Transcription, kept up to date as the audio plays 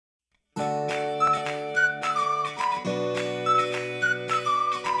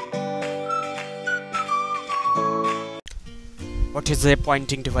What is a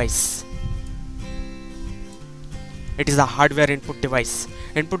pointing device? It is a hardware input device.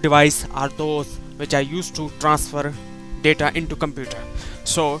 Input device are those which are used to transfer data into computer.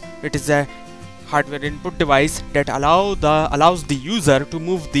 So it is a hardware input device that allows the user to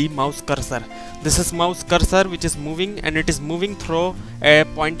move the mouse cursor. This is mouse cursor which is moving, and it is moving through a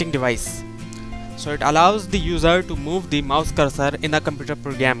pointing device. So it allows the user to move the mouse cursor in a computer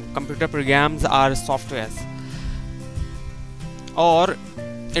program. Computer programs are softwares. Or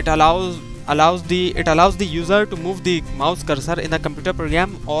it allows the user to move the mouse cursor in a computer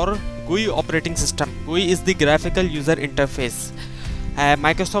program or GUI operating system. GUI is the graphical user interface.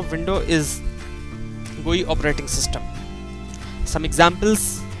 Microsoft Windows is GUI operating system. Some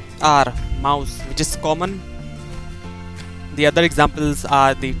examples are mouse, which is common. The other examples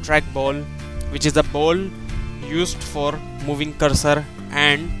are the trackball, which is a ball used for moving cursor,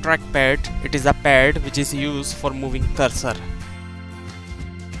 and trackpad, it is a pad which is used for moving cursor.